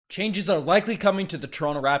Changes are likely coming to the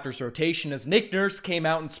Toronto Raptors rotation as Nick Nurse came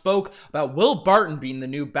out and spoke about Will Barton being the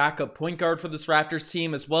new backup point guard for this Raptors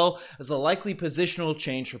team, as well as a likely positional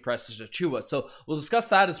change for Precious Achiuwa. So we'll discuss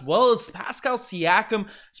that, as well as Pascal Siakam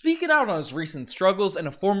speaking out on his recent struggles and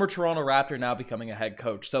a former Toronto Raptor now becoming a head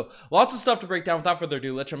coach. So lots of stuff to break down. Without further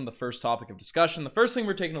ado, let's jump to the first topic of discussion. The first thing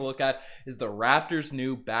we're taking a look at is the Raptors'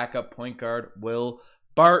 new backup point guard, Will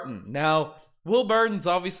Barton. Now, Will Barton's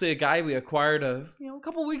obviously a guy we acquired a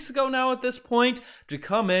couple weeks ago now at this point to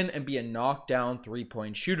come in and be a knockdown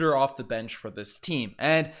three-point shooter off the bench for this team.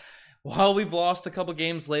 And while we've lost a couple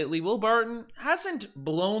games lately, Will Barton hasn't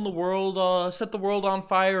blown the world, set the world on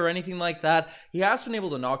fire or anything like that. He has been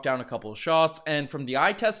able to knock down a couple of shots and, from the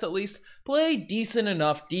eye test at least, play decent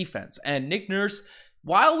enough defense. And Nick Nurse,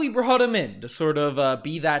 while we brought him in to sort of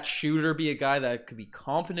be that shooter, be a guy that could be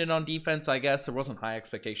confident on defense, I guess there wasn't high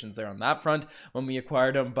expectations there on that front when we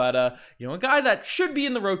acquired him. But, a guy that should be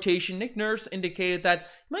in the rotation, Nick Nurse indicated that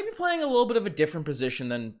he might be playing a little bit of a different position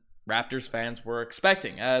than Raptors fans were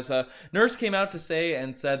expecting, as Nurse came out to say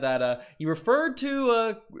and said that he referred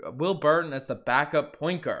to Will Barton as the backup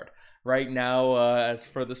point guard right now as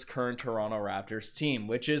for this current Toronto Raptors team,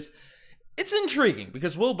 which is... It's intriguing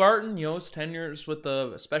because Will Barton, his tenures with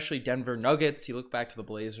the especially Denver Nuggets, you look back to the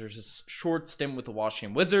Blazers, his short stint with the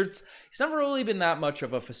Washington Wizards, he's never really been that much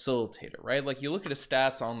of a facilitator, right? Like, you look at his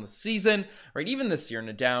stats on the season, right? Even this year in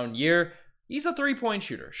a down year, he's a three-point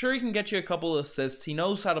shooter. Sure, he can get you a couple of assists. He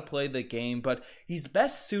knows how to play the game, but he's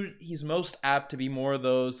most apt to be more of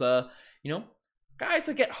those, guys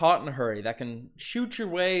that get hot in a hurry, that can shoot your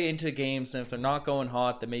way into games, and if they're not going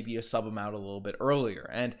hot, then maybe you sub them out a little bit earlier.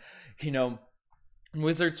 And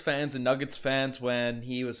Wizards fans and Nuggets fans, when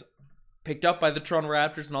he was picked up by the Toronto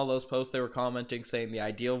Raptors and all those posts, they were commenting saying the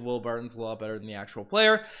ideal of Will Barton's a lot better than the actual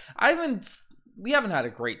player. We haven't had a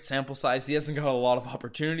great sample size. He hasn't got a lot of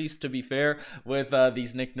opportunities, to be fair, with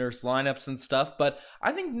these Nick Nurse lineups and stuff. But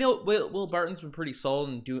I think Will Barton's been pretty solid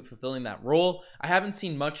in fulfilling that role. I haven't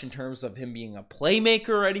seen much in terms of him being a playmaker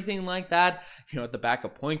or anything like that. At the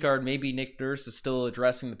backup point guard, maybe Nick Nurse is still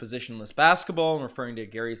addressing the positionless basketball and referring to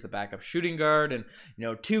Gary as the backup shooting guard. And,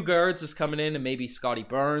 two guards is coming in, and maybe Scotty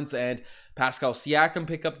Barnes and Pascal Siakam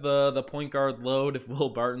pick up the point guard load if Will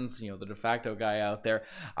Barton's, the de facto guy out there.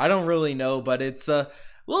 I don't really know, but it's a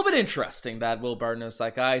little bit interesting that Will Barton is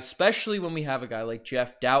that guy, especially when we have a guy like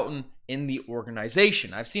Jeff Doughton in the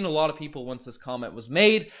organization. I've seen a lot of people, once this comment was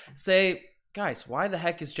made, say, guys, why the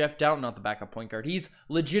heck is Jeff Doughton not the backup point guard? He's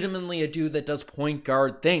legitimately a dude that does point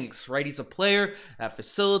guard things, right? He's a player that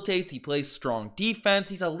facilitates. He plays strong defense.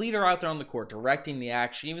 He's a leader out there on the court, directing the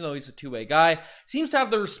action, even though he's a two-way guy. Seems to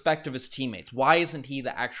have the respect of his teammates. Why isn't he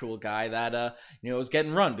the actual guy that, is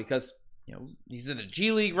getting run? Because he's in the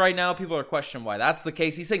G League right now. People are questioning why that's the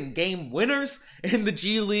case. He's hitting game winners in the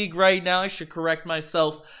G League right now. I should correct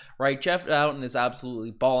myself, right? Jeff Doughton is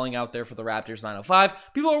absolutely balling out there for the Raptors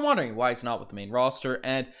 905. People are wondering why he's not with the main roster.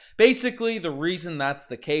 And basically, the reason that's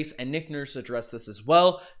the case, and Nick Nurse addressed this as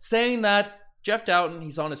well, saying that Jeff Doughton,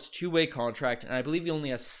 he's on his two-way contract, and I believe he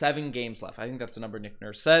only has 7 games left. I think that's the number Nick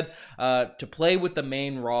Nurse said, to play with the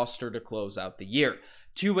main roster to close out the year.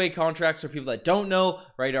 Two-way contracts, for people that don't know,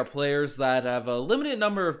 right, are players that have a limited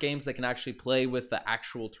number of games they can actually play with the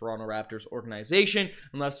actual Toronto Raptors organization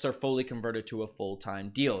unless they're fully converted to a full-time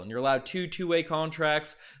deal. And you're allowed 2 two-way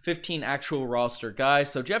contracts, 15 actual roster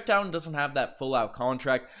guys. So Jeff Doughton doesn't have that full-out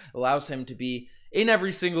contract. It allows him to be in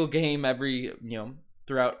every single game,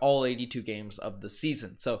 throughout all 82 games of the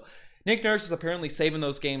season. So Nick Nurse is apparently saving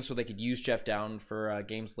those games so they could use Jeff Doughton for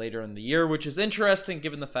games later in the year, which is interesting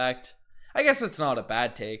given the fact... I guess it's not a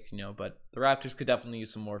bad take, but the Raptors could definitely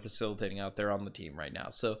use some more facilitating out there on the team right now.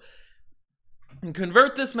 So,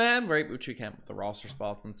 convert this man, right, which we can't with the roster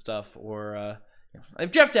spots and stuff, or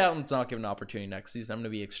if Jeff Doughton's not given an opportunity next season, I'm going to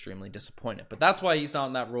be extremely disappointed. But that's why he's not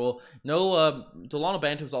in that role. No, Delano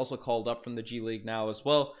Bantam's also called up from the G League now as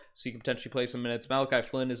well, so you can potentially play some minutes. Malachi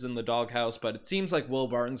Flynn is in the doghouse, but it seems like Will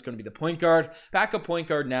Barton's going to be the point guard, backup point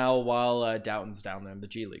guard now, while Doughton's down there in the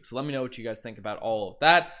G League. So let me know what you guys think about all of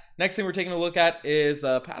that. Next thing we're taking a look at is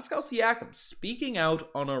Pascal Siakam speaking out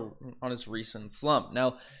on his recent slump.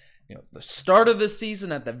 Now, the start of this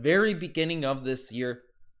season, at the very beginning of this year,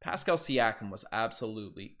 Pascal Siakam was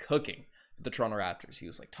absolutely cooking for the Toronto Raptors. He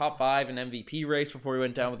was like top 5 in MVP race before he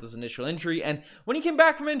went down with his initial injury. And when he came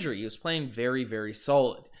back from injury, he was playing very, very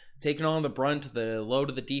solid. taking on the brunt, the load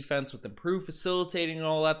of the defense with improved facilitating and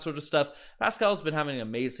all that sort of stuff. Pascal's been having an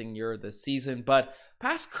amazing year this season, but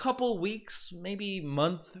past couple weeks, maybe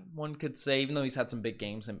month, one could say, even though he's had some big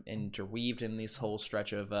games interweaved in this whole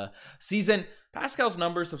stretch of season, Pascal's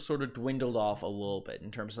numbers have sort of dwindled off a little bit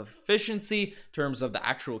in terms of efficiency, in terms of the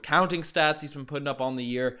actual counting stats he's been putting up on the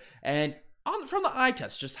year, and from the eye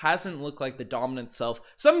test, just hasn't looked like the dominant self.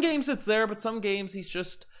 Some games it's there, but some games he's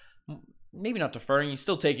just maybe not deferring. He's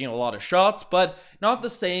still taking a lot of shots, but not the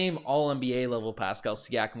same all-NBA level Pascal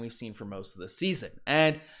Siakam we've seen for most of the season.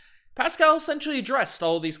 And Pascal essentially addressed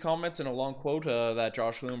all of these comments in a long quote that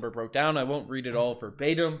Josh Lewenberg wrote down. I won't read it all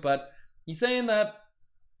verbatim, but he's saying that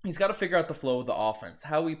he's got to figure out the flow of the offense,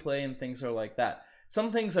 how we play and things are like that.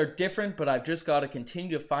 Some things are different, but I've just got to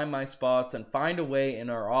continue to find my spots and find a way in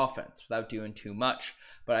our offense without doing too much.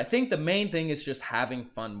 But I think the main thing is just having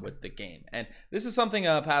fun with the game. And this is something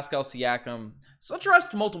Pascal Siakam has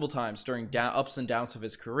addressed multiple times during ups and downs of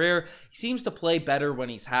his career. He seems to play better when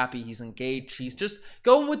he's happy, he's engaged, he's just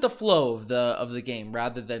going with the flow of the game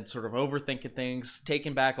rather than sort of overthinking things,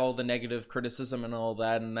 taking back all the negative criticism and all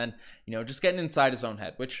that, and then, just getting inside his own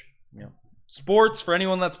head, which, sports, for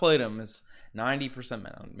anyone that's played them, is 90%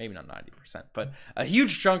 mental, maybe not 90%, but a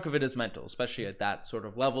huge chunk of it is mental, especially at that sort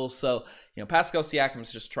of level. So, Pascal Siakam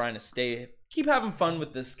is just trying to keep having fun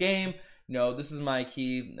with this game. This is my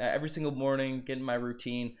key. Every single morning, getting my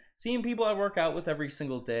routine, seeing people I work out with every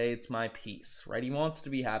single day, it's my peace, right? He wants to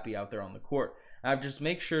be happy out there on the court. I just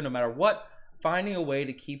make sure no matter what, finding a way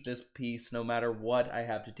to keep this peace no matter what I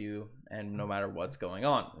have to do and no matter what's going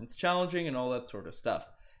on. It's challenging and all that sort of stuff.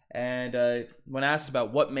 And when asked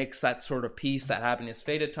about what makes that sort of peace, that happiness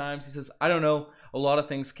fade at times, he says, I don't know. A lot of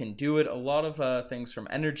things can do it. A lot of things from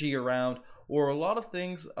energy around, or a lot of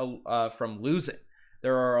things from losing.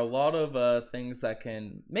 There are a lot of things that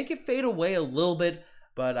can make it fade away a little bit,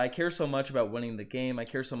 but I care so much about winning the game. I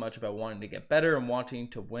care so much about wanting to get better and wanting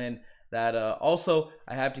to win that also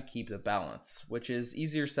I have to keep the balance, which is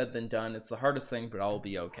easier said than done. It's the hardest thing, but I'll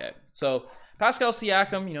be okay. So Pascal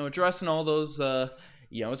Siakam, addressing all those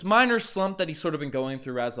his minor slump that he's sort of been going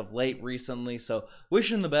through as of late recently. So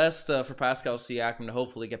wishing the best for Pascal Siakam to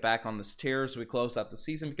hopefully get back on this tear as we close out the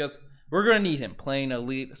season, because we're going to need him playing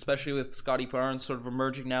elite, especially with Scottie Barnes sort of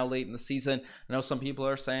emerging now late in the season. I know some people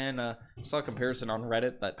are saying, I saw a comparison on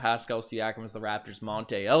Reddit that Pascal Siakam is the Raptors'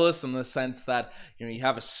 Monte Ellis, in the sense that, you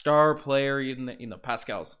have a star player, even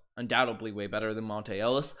Pascal's undoubtedly way better than Monte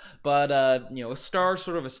Ellis, but, a star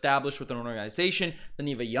sort of established with an organization. Then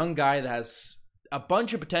you have a young guy that has a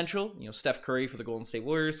bunch of potential, Steph Curry for the Golden State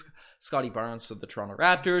Warriors, Scottie Barnes for the Toronto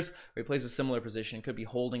Raptors, where he plays a similar position, could be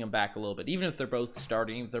holding him back a little bit, even if they're both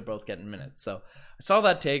starting, if they're both getting minutes. So I saw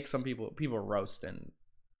that take. Some people roast and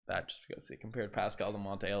that just because they compared Pascal to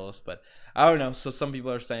Monte Ellis, but I don't know. So some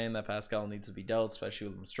people are saying that Pascal needs to be dealt, especially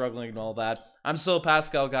with him struggling and all that. I'm still a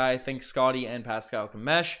Pascal guy. I think Scottie and Pascal can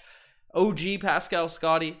mesh. OG Pascal,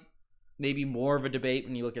 Scottie, maybe more of a debate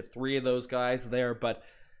when you look at three of those guys there, but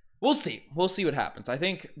we'll see. We'll see what happens. I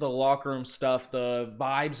think the locker room stuff, the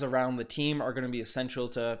vibes around the team are going to be essential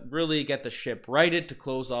to really get the ship righted to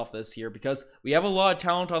close off this year, because we have a lot of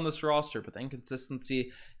talent on this roster, but the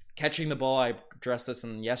inconsistency, catching the ball, I addressed this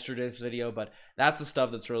in yesterday's video, but that's the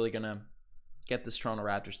stuff that's really going to get this Toronto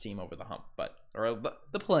Raptors team over the hump, or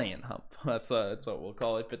the play-in hump. That's what we'll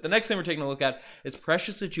call it. But the next thing we're taking a look at is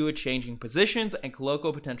Precious Achiuwa changing positions and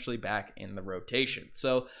Koloko potentially back in the rotation.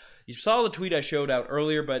 So you saw the tweet I showed out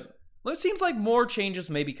earlier, but it seems like more changes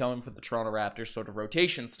may be coming for the Toronto Raptors sort of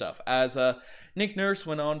rotation stuff. As Nick Nurse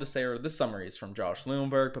went on to say, or this summary is from Josh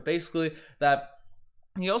Lewenberg, but basically that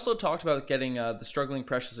he also talked about getting the struggling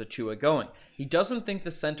Precious Achiuwa going. He doesn't think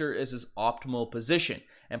the center is his optimal position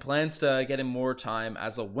and plans to get him more time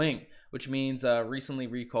as a wing, which means recently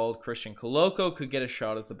recalled Christian Koloko could get a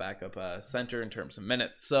shot as the backup center in terms of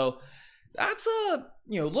minutes. So that's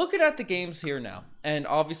looking at the games here now, and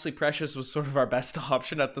obviously Precious was sort of our best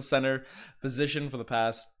option at the center position for the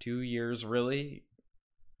past 2 years, really.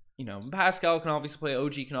 Pascal can obviously play,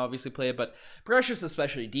 OG can obviously play, but Precious,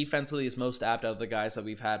 especially defensively, is most apt out of the guys that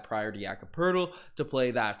we've had prior to Jakob Poeltl to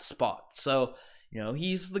play that spot. So,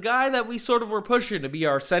 he's the guy that we sort of were pushing to be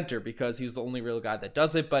our center because he's the only real guy that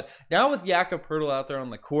does it. But now with Jakob Poeltl out there on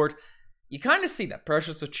the court, you kind of see that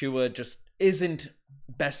Precious Achiuwa just isn't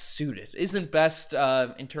best suited, isn't best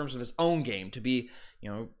in terms of his own game to be,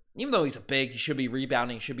 even though he's a big, he should be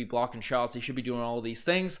rebounding, he should be blocking shots, he should be doing all of these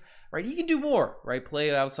things, right? He can do more, right?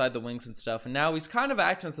 Play outside the wings and stuff. And now he's kind of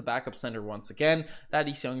acting as the backup center once again.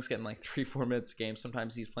 Thaddeus Young's getting like 3-4 minutes a game.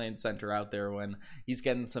 Sometimes he's playing center out there when he's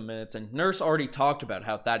getting some minutes. And Nurse already talked about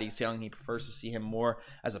how Thaddeus Young, he prefers to see him more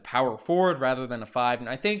as a power forward rather than a 5. And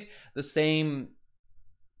I think the same,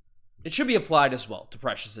 it should be applied as well to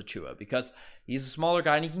Precious Achiuwa because he's a smaller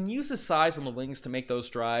guy and he can use his size on the wings to make those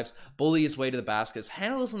drives, bully his way to the basket. His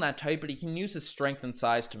handle isn't that tight, but he can use his strength and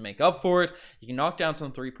size to make up for it. He can knock down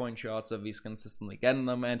some three-point shots if he's consistently getting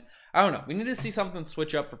them. And I don't know, we need to see something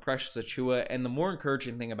switch up for Precious Achiuwa. And the more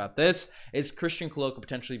encouraging thing about this is Christian Koloko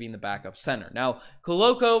potentially being the backup center. Now,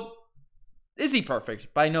 Koloko, is he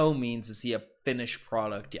perfect? By no means is he a finished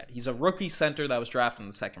product yet. He's a rookie center that was drafted in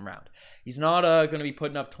the second round. He's not going to be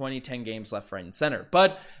putting up 10 games left, right, and center.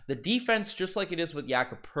 But the defense, just like it is with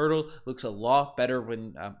Jakob Poeltl, looks a lot better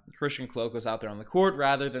when Christian Koloko's out there on the court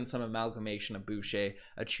rather than some amalgamation of Boucher,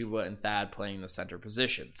 Achiuwa, and Thad playing the center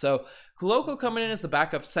position. So Koloko coming in as the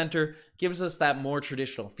backup center gives us that more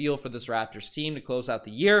traditional feel for this Raptors team to close out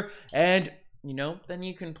the year. And then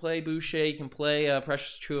you can play Boucher, you can play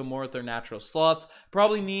Precious Achiuwa more at their natural slots.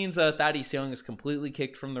 Probably means Thaddeus Young is completely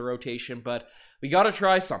kicked from the rotation, but we got to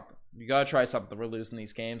try something. We're losing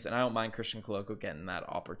these games, and I don't mind Christian Koloko getting that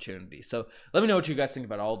opportunity. So let me know what you guys think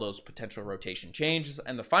about all those potential rotation changes.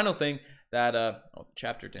 And the final thing that, the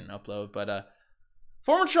chapter didn't upload, but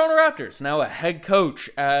former Toronto Raptors, now a head coach,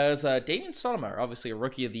 as Damian Stoudemire, obviously a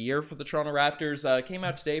rookie of the year for the Toronto Raptors, came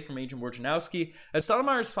out today from Agent Wojnarowski, as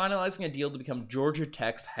Stoudemire is finalizing a deal to become Georgia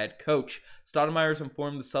Tech's head coach. Stoudemire has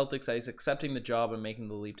informed the Celtics that he's accepting the job and making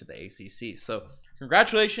the leap to the ACC. So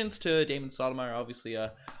congratulations to Damian Stoudemire, obviously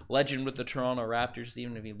a legend with the Toronto Raptors,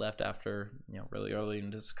 even if he left after really early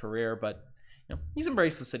in his career, but he's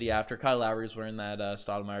embraced the city after. Kyle Lowry was wearing that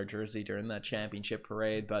Stoudemire jersey during that championship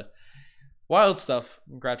parade, but wild stuff.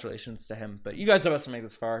 Congratulations to him. But you guys have us to make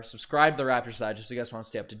this far. Subscribe to the Raptors Side just so you guys want to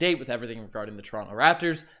stay up to date with everything regarding the Toronto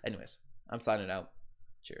Raptors. Anyways, I'm signing out.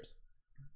 Cheers.